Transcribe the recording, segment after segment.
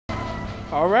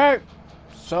Alright,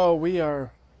 so we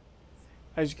are,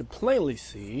 as you can plainly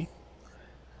see,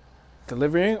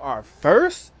 delivering our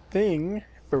first thing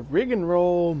for Rig and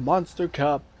Roll Monster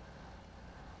Cup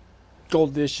Gold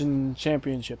Edition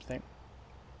Championship thing.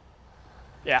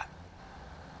 Yeah.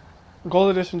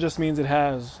 Gold Edition just means it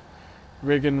has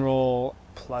Rig and Roll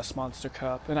plus Monster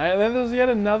Cup. And then there's yet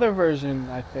another version,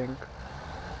 I think,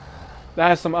 that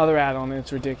has some other add-on and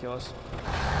it's ridiculous.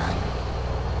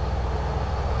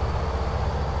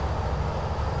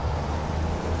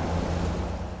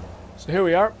 So here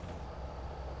we are.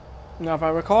 Now if I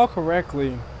recall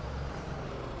correctly,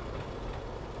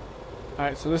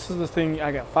 alright, so this is the thing,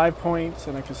 I got 5 points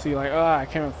and I can see like, oh, I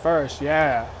came in first,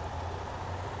 yeah.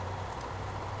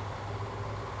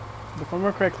 But if I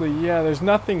remember correctly, yeah, there's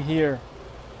nothing here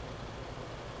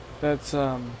that's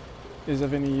is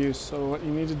of any use. So what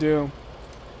you need to do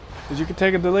is you can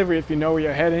take a delivery if you know where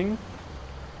you're heading.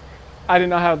 I did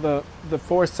not have the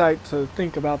foresight to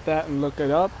think about that and look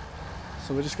it up.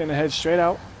 So we're just gonna head straight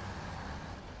out.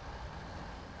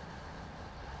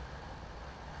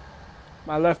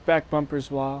 My left back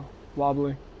bumper's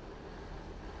wobbly.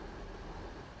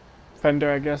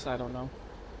 Fender, I guess, I don't know.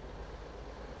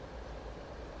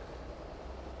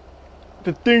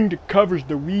 The thing that covers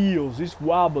the wheels is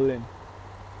wobbling.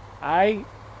 Alright,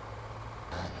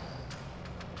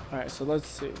 so let's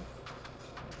see.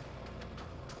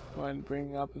 Go ahead and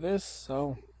bring up this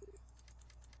so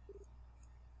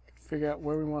figure out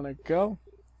where we want to go.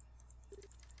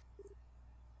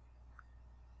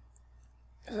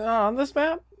 Is it not on this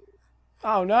map?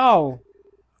 Oh no!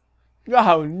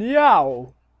 Oh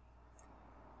no!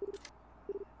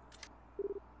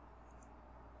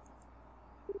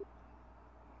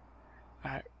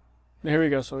 Alright, here we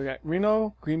go. So we got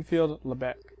Reno, Greenfield,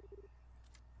 Lebec.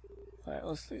 Alright,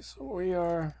 let's see. So we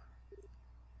are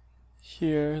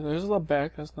here. There's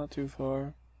Lebec, that's not too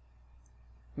far.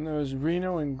 And there's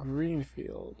Reno and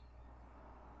Greenfield.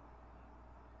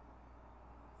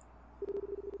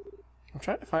 I'm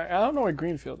trying to find. I don't know where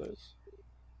Greenfield is.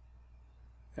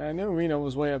 Yeah, I knew Reno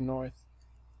was way up north.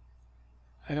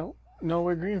 I don't know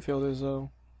where Greenfield is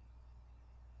though.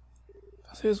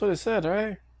 That's what it said,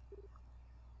 right?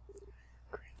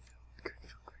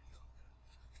 Greenfield.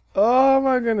 Oh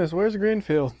my goodness, where's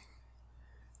Greenfield?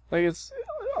 Like it's.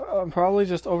 I'm probably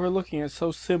just overlooking it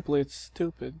so simply. It's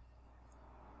stupid.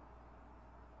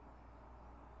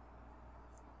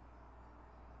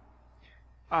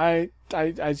 I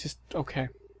just, okay.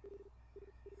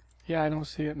 Yeah, I don't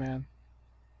see it, man.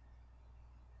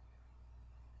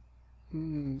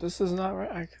 This is not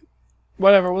right.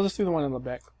 Whatever, we'll just do the one in the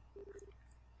back.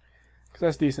 Because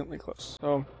that's decently close.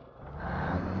 So.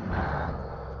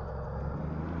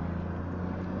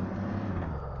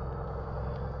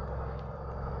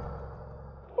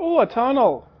 Oh, a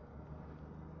tunnel!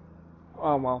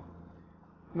 Oh, well.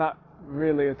 Not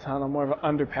really a tunnel, more of an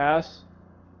underpass.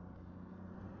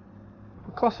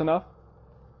 Close enough.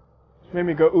 Made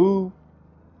me go, ooh.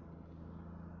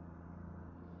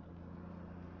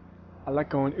 I like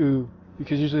going, ooh,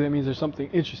 because usually that means there's something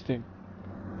interesting.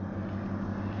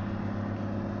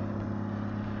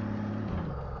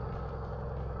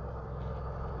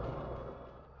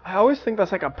 I always think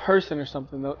that's like a person or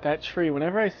something, though, that tree.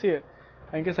 Whenever I see it,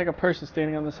 I think it's like a person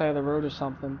standing on the side of the road or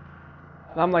something.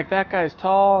 And I'm like, that guy's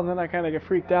tall, and then I kind of get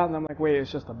freaked out, and I'm like, wait,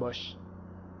 it's just a bush.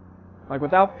 Like,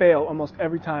 without fail, almost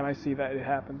every time I see that, it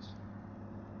happens.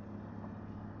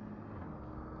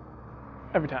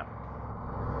 Every time.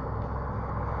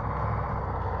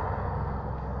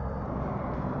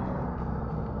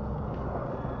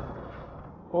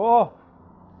 Oh!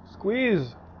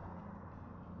 Squeeze!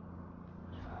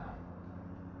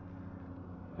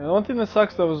 And the one thing that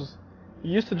sucks, though, is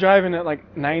you used to drive in at,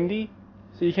 like, 90,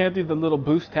 so you can't do the little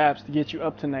boost taps to get you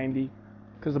up to 90,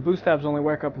 because the boost taps only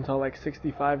work up until, like,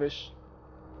 65-ish.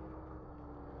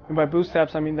 And by boost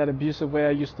taps, I mean that abusive way I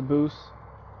used to boost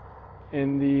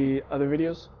in the other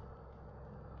videos.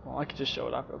 Well, I could just show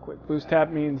it off real quick. Boost tap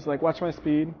means, like, watch my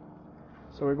speed.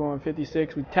 So we're going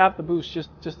 56. We tap the boost just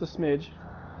a smidge,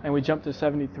 and we jump to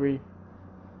 73.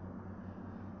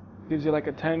 Gives you like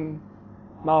a 10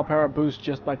 mile per hour boost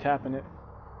just by tapping it.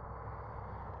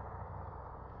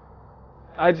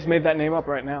 I just made that name up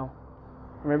right now.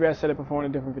 Or maybe I said it before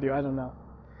in a different video. I don't know.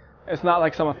 It's not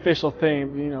like some official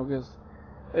thing, you know, because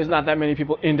there's not that many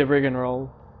people into Rig and Roll,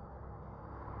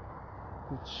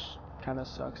 which kind of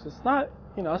sucks. It's not,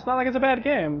 you know, it's not like it's a bad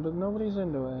game, but nobody's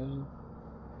into it.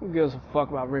 Who gives a fuck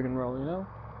about Rig and Roll, you know?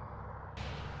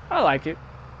 I like it,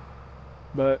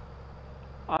 but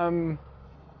I'm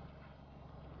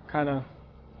kind of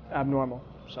abnormal,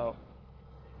 so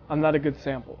I'm not a good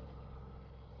sample.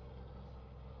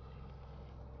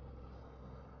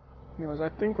 Anyways, I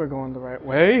think we're going the right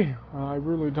way. I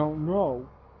really don't know.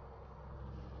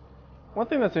 One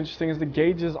thing that's interesting is the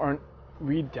gauges aren't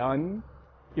redone,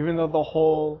 even though the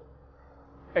whole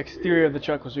exterior of the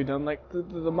truck was redone. Like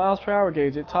the miles per hour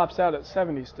gauge, it tops out at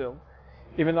 70 still,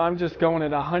 even though I'm just going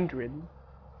at 100.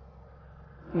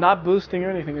 Not boosting or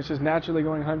anything, it's just naturally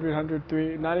going 100,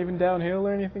 103, not even downhill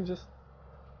or anything, just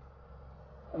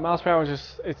the miles per hour is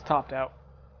just, it's topped out.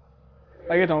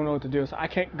 Like I don't know what to do, so I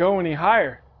can't go any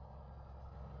higher.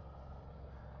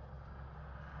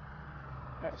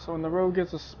 Alright, so when the road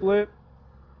gets a split,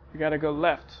 you gotta go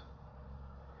left.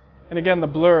 And again, the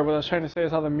blur, what I was trying to say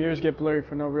is how the mirrors get blurry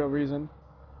for no real reason.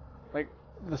 Like,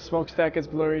 the smokestack gets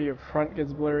blurry, your front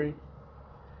gets blurry.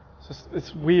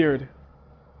 It's weird.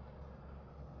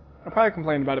 I probably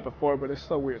complained about it before, but it's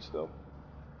so weird still.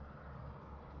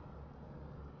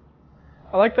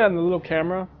 I like that in the little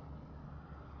camera,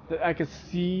 that I could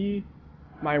see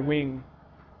my wing.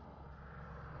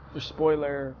 Or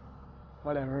spoiler,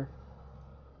 whatever.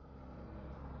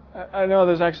 I know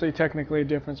there's actually technically a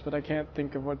difference, but I can't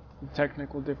think of what the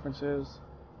technical difference is.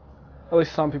 At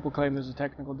least some people claim there's a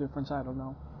technical difference, I don't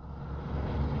know.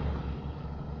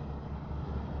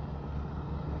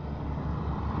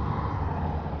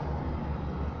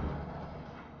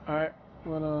 Alright,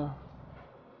 I'm gonna...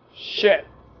 Shit!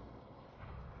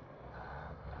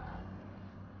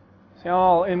 See,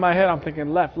 all in my head I'm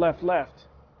thinking left, left, left.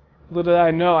 Little did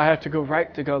I know I have to go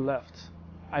right to go left.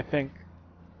 I think.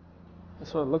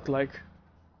 That's what it looked like.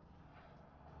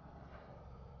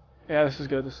 Yeah, this is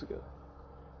good, this is good.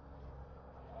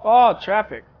 Oh,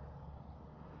 traffic.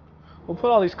 We'll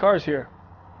put all these cars here.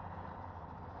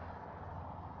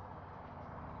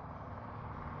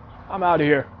 I'm out of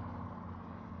here.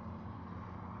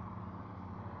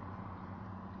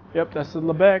 Yep, that's the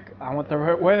Lebec. I went the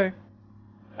right way.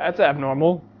 That's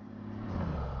abnormal.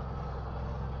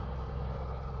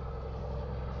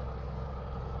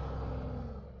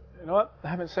 You know what? I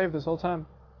haven't saved this whole time.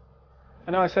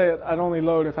 I know I say I'd only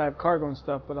load if I have cargo and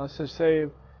stuff, but I'll just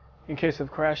save in case of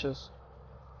crashes.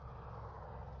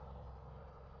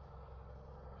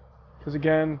 Because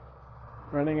again,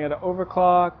 running at an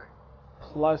overclock,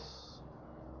 plus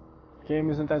the game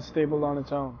isn't that stable on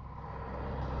its own.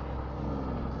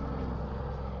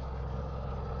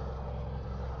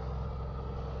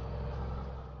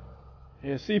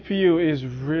 Yeah, CPU is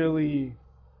really,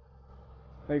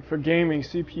 like for gaming,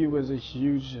 CPU was a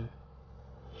huge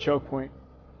choke point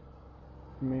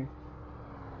for me.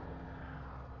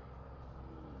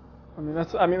 I mean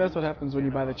that's what happens when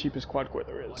you buy the cheapest quad core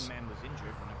there is.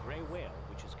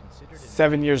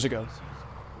 7 years ago,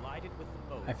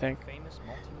 I think.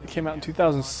 It came out in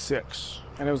 2006,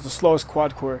 and it was the slowest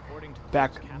quad core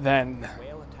back then.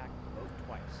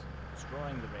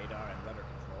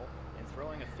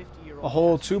 A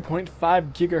whole 2.5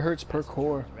 gigahertz per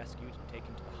core.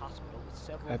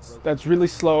 That's really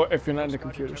slow if you're not into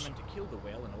computers.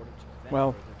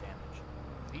 Well,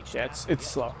 yeah, it's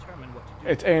slow.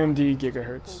 It's AMD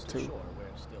gigahertz too.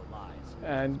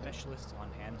 And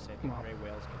well,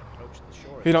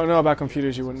 if you don't know about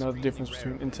computers, you wouldn't know the difference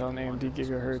between Intel and AMD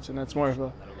gigahertz, and that's more of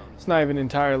a, it's not even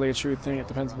entirely a true thing. It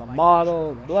depends on the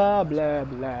model, blah blah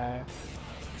blah.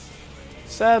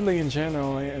 Sadly, in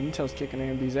general, Intel's kicking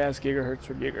AMD's ass gigahertz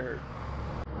for gigahertz.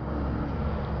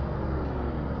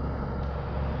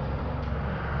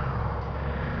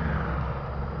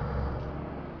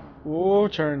 Whoa,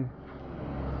 turn.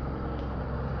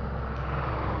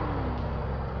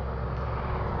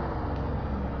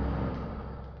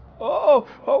 Oh,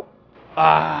 oh,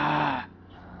 ah.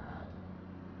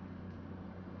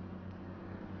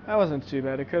 That wasn't too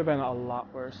bad. It could have been a lot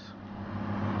worse.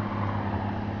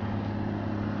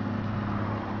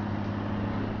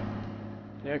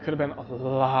 Yeah, it could have been a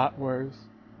lot worse.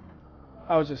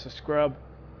 I was just a scrub.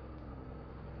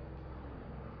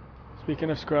 Speaking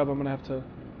of scrub, I'm gonna have to...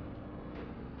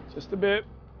 Just a bit.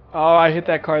 Oh, I hit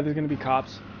that car. There's gonna be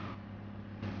cops.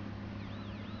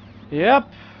 Yep.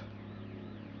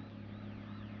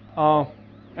 Oh,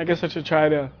 I guess I should try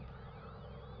to...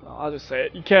 I'll just say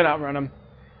it. You can't outrun them.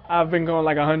 I've been going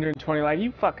like 120, like,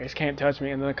 you fuckers can't touch me,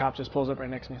 and then the cop just pulls up right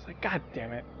next to me. It's like, god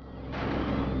damn it.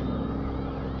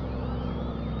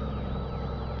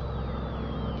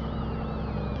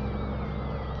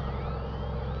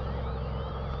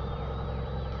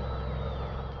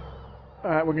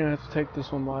 Alright, we're gonna have to take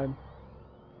this one wide.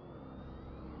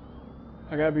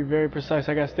 I gotta be very precise.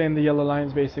 I gotta stay in the yellow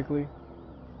lines, basically.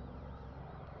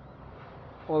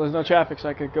 Well, there's no traffic, so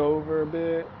I could go over a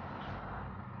bit.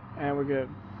 And we're good.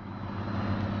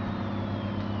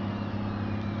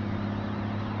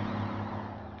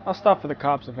 I'll stop for the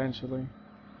cops eventually.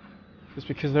 Just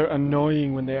because they're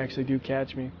annoying when they actually do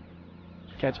catch me.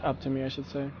 Catch up to me, I should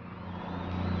say.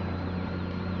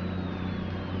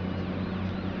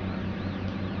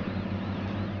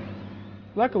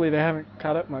 Luckily, they haven't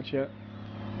caught up much yet.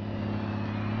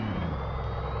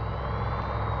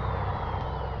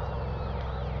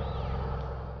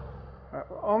 Alright,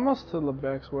 we're almost to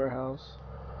Lebec's warehouse.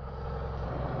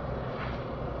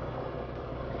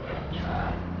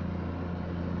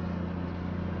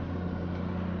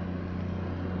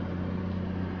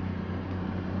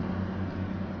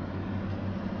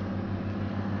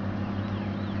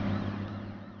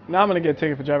 Now I'm gonna get a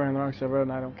ticket for driving on the wrong side of the road,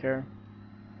 and I don't care.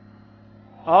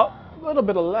 Oh, a little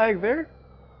bit of lag there.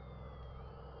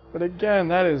 But again,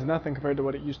 that is nothing compared to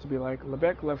what it used to be like.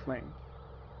 Lebec left lane.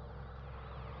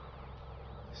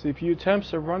 CPU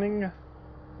temps are running,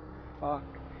 fuck,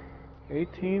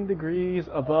 18 degrees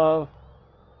above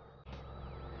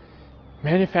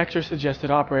manufacturer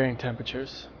suggested operating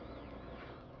temperatures.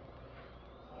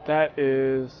 That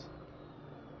is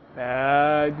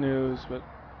bad news, but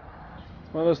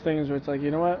it's one of those things where it's like, you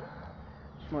know what?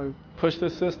 I'm going to push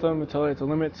this system until it's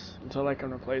limits, until I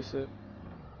can replace it.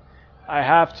 I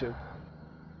have to.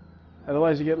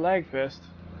 Otherwise you get lag fest.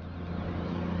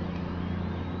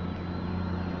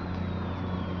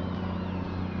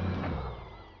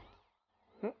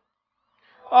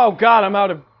 Oh god, I'm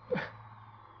out of...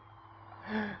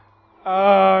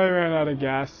 I ran out of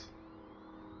gas.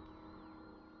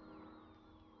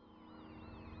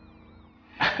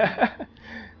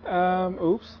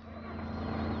 Oops.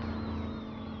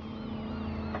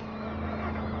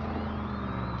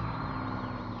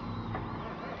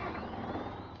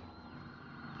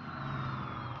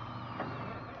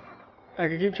 I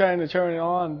could keep trying to turn it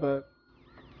on, but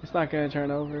it's not going to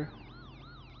turn over.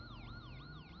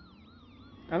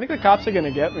 I think the cops are going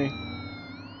to get me.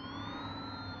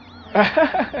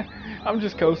 I'm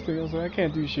just coasting, so I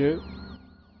can't do shit.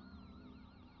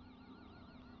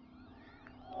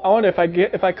 I wonder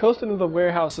if I coast into the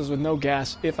warehouses with no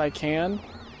gas, if I can,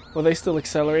 will they still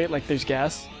accelerate like there's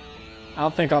gas? I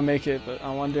don't think I'll make it, but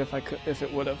I wonder if I could, if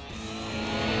it would have.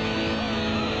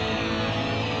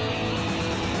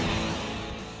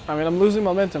 I mean, I'm losing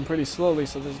momentum pretty slowly,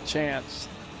 so there's a chance.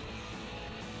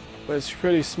 But it's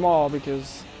pretty small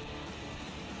because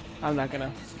I'm not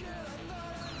gonna.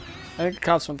 I think the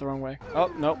cops went the wrong way.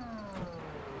 Oh, nope.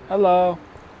 Hello.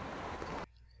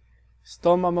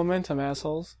 Stole my momentum,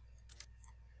 assholes.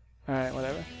 Alright,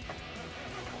 whatever.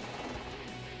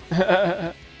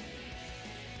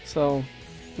 So,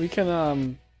 we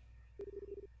can,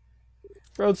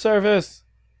 road service!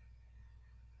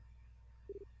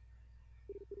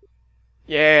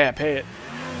 Yeah, pay it.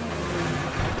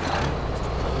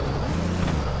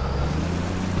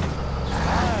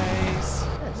 Nice.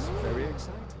 Yes, very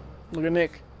exciting. Look at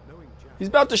Nick. He's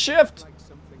about to shift!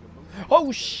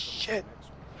 Oh, shit!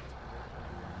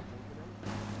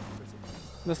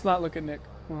 Let's not look at Nick.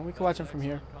 Well, we can watch him from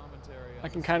here. I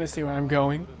can kind of see where I'm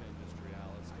going.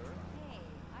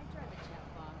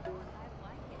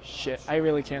 Shit, I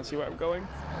really can't see where I'm going.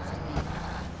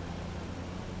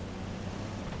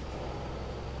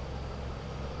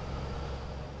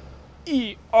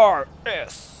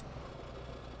 ERS.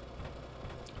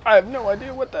 I have no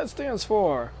idea what that stands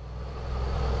for.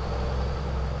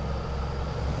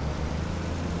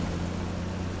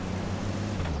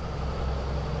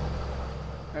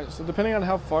 Alright, so depending on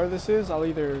how far this is, I'll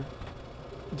either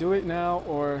do it now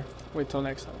or wait till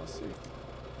next time. Let's see.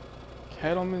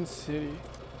 Kettleman City.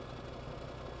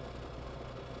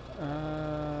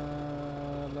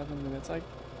 11 minutes.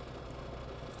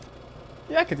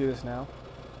 Yeah, I could do this now.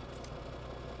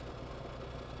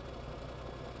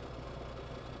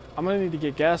 I'm gonna need to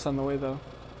get gas on the way though.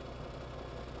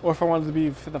 Or if I wanted to be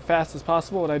the fastest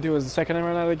possible, what I do is the second I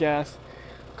run out of gas,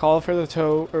 call for the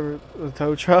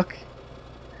tow truck,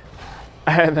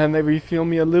 and then they refuel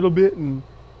me a little bit and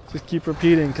just keep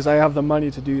repeating because I have the money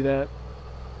to do that.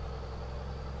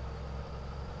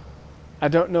 I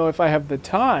don't know if I have the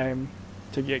time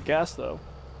to get gas though.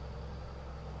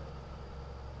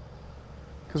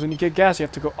 Because when you get gas, you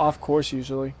have to go off course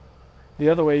usually. The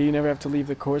other way, you never have to leave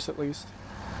the course at least.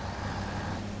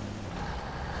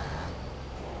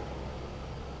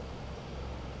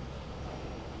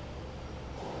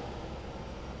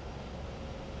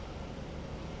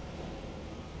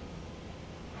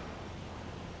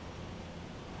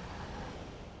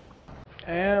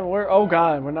 And we're, oh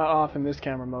god, we're not off in this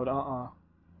camera mode, Alright,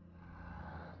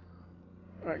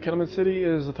 Kettleman City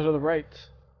is to the right.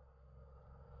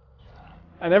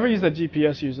 I never use that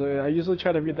GPS usually. I usually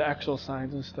try to read the actual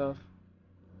signs and stuff.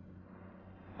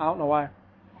 I don't know why.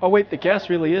 Oh wait, the gas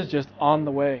really is just on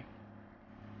the way.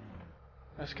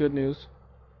 That's good news.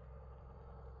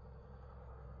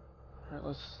 Alright,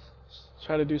 let's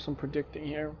try to do some predicting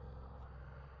here.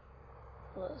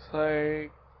 Looks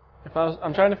like if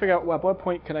I'm trying to figure out what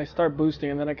point can I start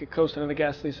boosting and then I could coast into the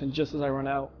gas station just as I run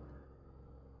out.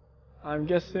 I'm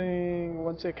guessing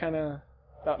once it kinda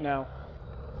about now.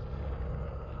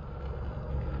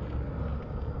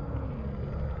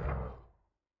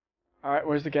 Alright,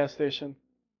 where's the gas station?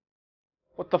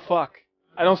 What the fuck?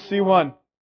 I don't see one.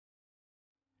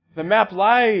 The map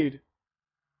lied.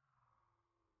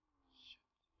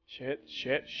 Shit.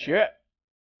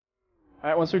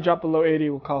 Alright, once we drop below 80,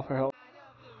 we'll call for help.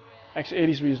 Actually,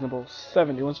 80 is reasonable.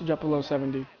 70. Once we drop below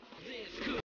 70.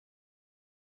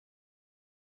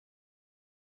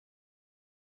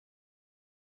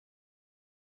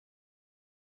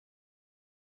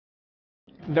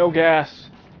 No gas.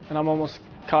 And I'm almost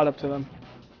caught up to them.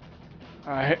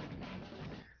 Alright.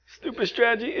 Stupid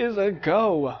strategy is a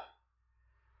go.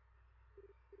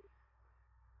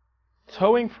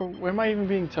 Towing from... Where am I even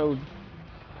being towed?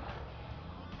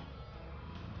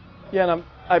 Yeah, and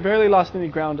I barely lost any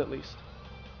ground at least.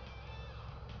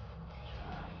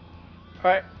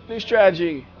 Alright, new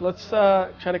strategy. Let's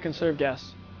try to conserve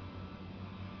gas.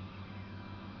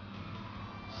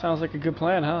 Sounds like a good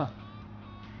plan, huh?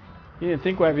 You didn't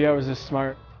think WhyBeAre was this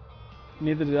smart.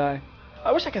 Neither did I.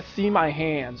 I wish I could see my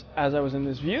hands as I was in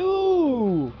this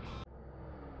view.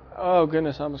 Oh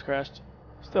goodness, I almost crashed.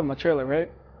 Still my trailer,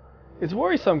 right? It's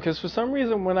worrisome because for some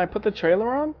reason when I put the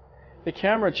trailer on, the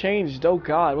camera changed. Oh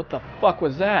god, what the fuck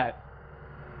was that?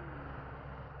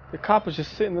 The cop was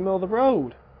just sitting in the middle of the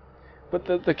road. But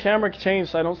the camera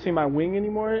changed so I don't see my wing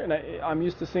anymore, and I'm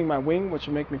used to seeing my wing, which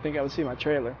would make me think I would see my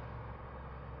trailer.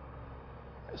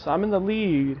 So I'm in the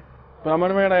lead, but I'm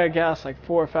gonna run out of gas like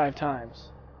 4 or 5 times.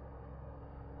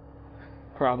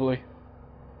 Probably.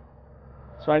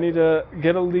 So I need to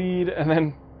get a lead and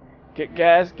then get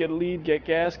gas, get a lead, get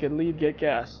gas, get a lead, get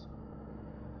gas.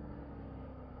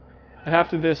 And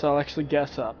after this, I'll actually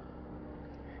gas up.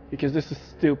 Because this is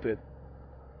stupid.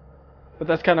 But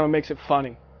that's kind of what makes it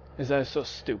funny, is that it's so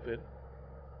stupid.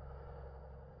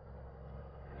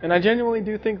 And I genuinely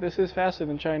do think this is faster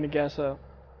than trying to gas up.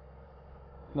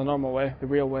 The normal way, the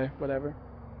real way, whatever.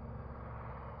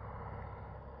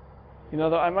 You know,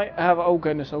 though, I might have... Oh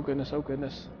goodness, oh goodness, oh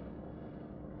goodness.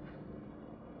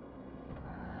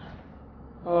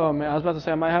 Oh man, I was about to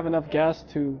say I might have enough gas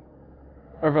to...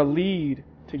 Or a lead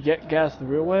to get gas the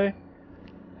real way.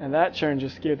 And that turn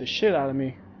just scared the shit out of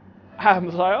me. I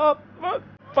was like, oh,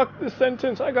 fuck this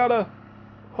sentence, I gotta...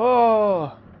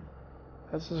 Oh...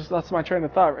 That's my train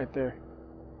of thought right there.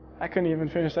 I couldn't even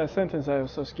finish that sentence, that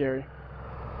was so scary.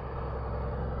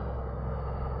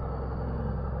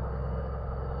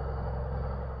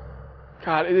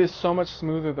 God, it is so much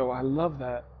smoother though, I love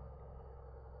that.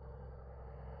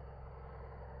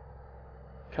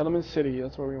 Kettleman City,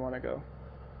 that's where we want to go.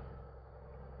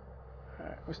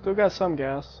 Alright, we still got some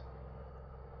gas.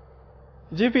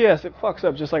 GPS, it fucks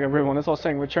up just like everyone. That's all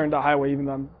saying return to highway even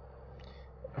though I'm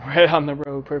right on the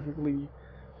road, perfectly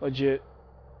legit.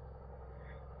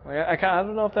 Like, I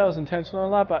don't know if that was intentional or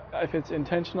not, but if it's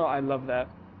intentional, I love that.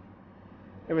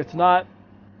 If it's not,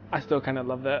 I still kind of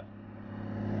love that.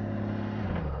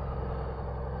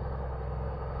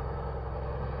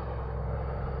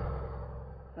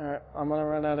 Alright, I'm gonna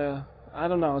run out of... I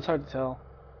don't know, it's hard to tell.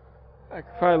 I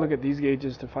could probably look at these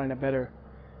gauges to find a better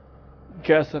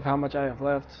guess of how much I have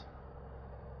left.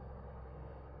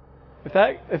 If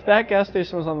that gas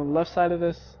station was on the left side of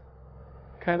this,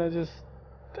 kind of just...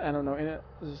 I don't know,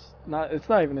 it's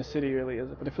not even a city really, is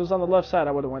it? But if it was on the left side,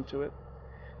 I would have went to it.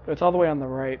 But it's all the way on the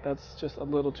right, that's just a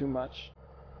little too much.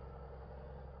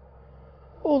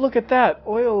 Oh, look at that!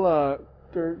 Oil,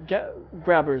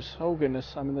 grabbers. Oh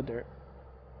goodness, I'm in the dirt.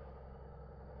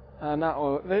 Not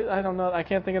oil. I don't know. I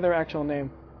can't think of their actual name.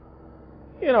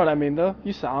 You know what I mean, though.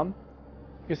 You saw them.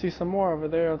 You can see some more over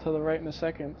there to the right in a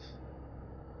second.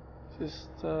 Just,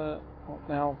 oh,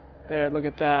 now, there, look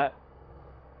at that.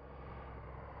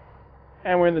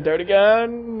 And we're in the dirt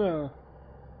again.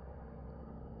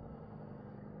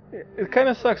 It kind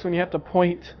of sucks when you have to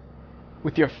point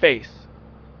with your face.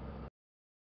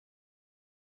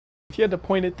 If you had to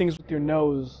point at things with your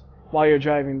nose while you're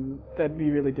driving, that'd be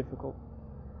really difficult.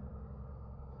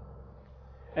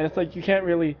 And it's like you can't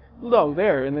really, no,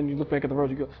 there, and then you look back at the road,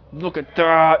 you go, look at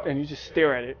that, and you just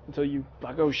stare at it until you,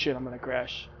 like, oh shit, I'm gonna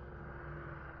crash.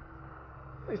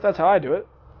 At least that's how I do it.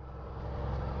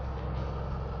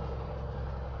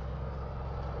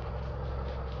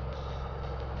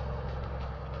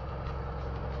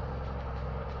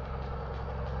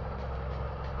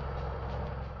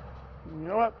 You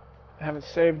know what? I haven't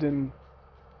saved in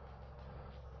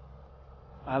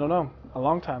I don't know. A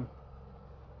long time.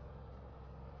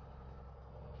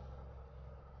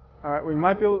 Alright, we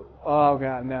might be able... Oh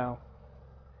god, no.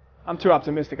 I'm too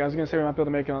optimistic. I was gonna say we might be able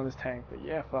to make it on this tank, but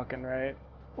yeah, fucking right.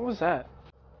 What was that?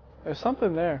 There's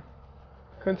something there.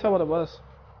 Couldn't tell what it was.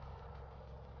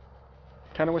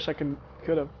 Kinda wish I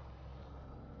could've.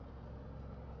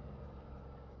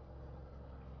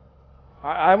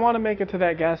 I want to make it to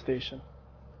that gas station.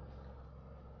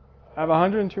 I have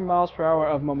 102 miles per hour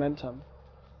of momentum.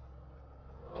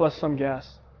 Plus some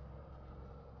gas.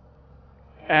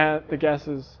 And the gas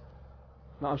is...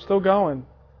 No, I'm still going.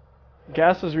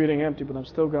 Gas is reading empty, but I'm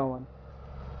still going.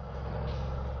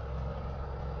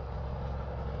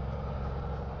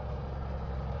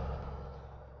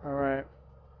 Alright.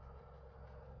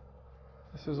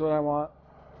 This is what I want.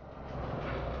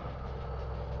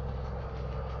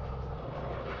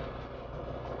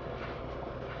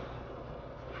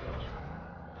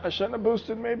 I shouldn't have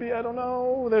boosted, maybe, I don't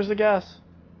know. There's the gas.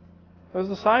 There's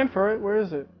the sign for it. Where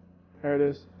is it? There it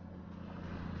is.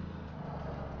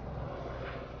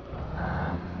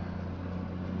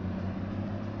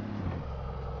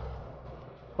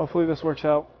 Hopefully this works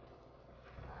out.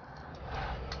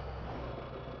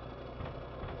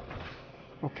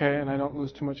 Okay, and I don't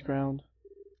lose too much ground.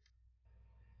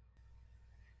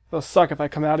 It'll suck if I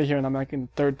come out of here and I'm like in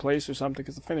 3rd place or something,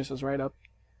 because the finish is right up.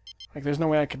 Like, there's no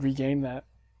way I could regain that.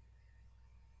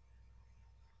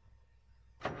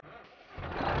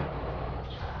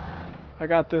 I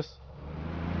got this.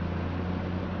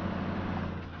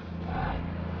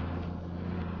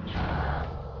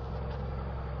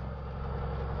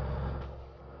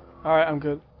 Alright, I'm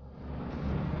good.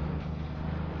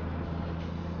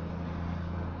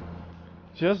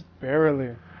 Just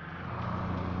barely.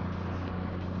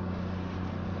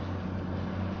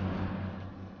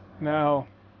 Now,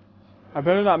 I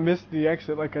better not miss the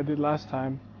exit like I did last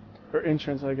time. Or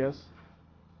entrance, I guess.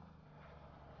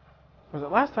 Was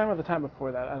it last time or the time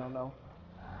before that? I don't know.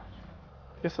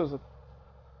 I guess it was a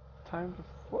time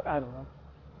before. I don't know.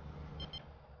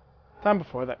 Time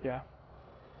before that, yeah.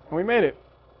 And we made it.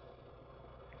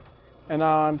 And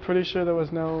I'm pretty sure there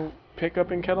was no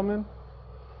pickup in Kettleman.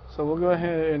 So we'll go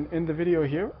ahead and end the video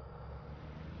here.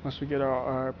 Once we get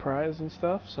our prize and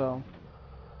stuff, so...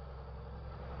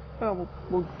 Well,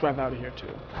 we'll drive out of here too.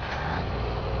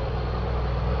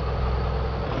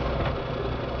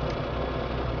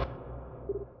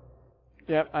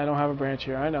 Yep, I don't have a branch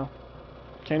here, I know.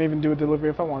 Can't even do a delivery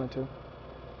if I wanted to.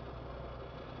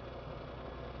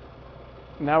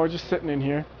 Now we're just sitting in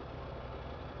here.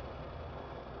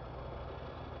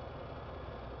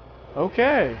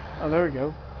 Okay. Oh, there we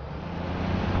go.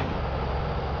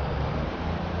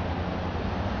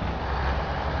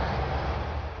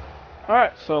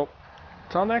 Alright, so,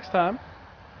 till next time.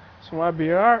 So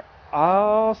WhyBeAre,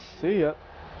 I'll see ya.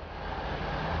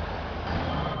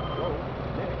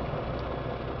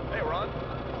 Hey, Ron.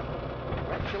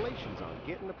 Congratulations on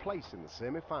getting a place in the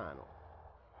semi-final.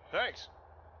 Thanks.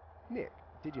 Nick,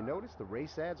 did you notice the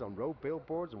race ads on road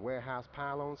billboards and warehouse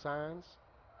pylon signs?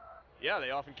 Yeah,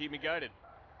 they often keep me guided.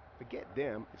 Forget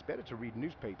them. It's better to read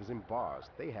newspapers in bars.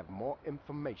 They have more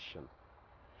information.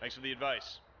 Thanks for the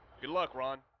advice. Good luck,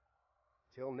 Ron.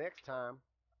 Till next time.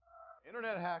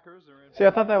 Internet hackers are in. See,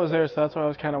 I thought that was there, so that's why I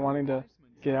was kind of wanting to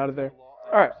get out of there.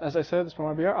 Alright, as I said, this is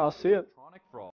WhyBeAre. I'll see ya.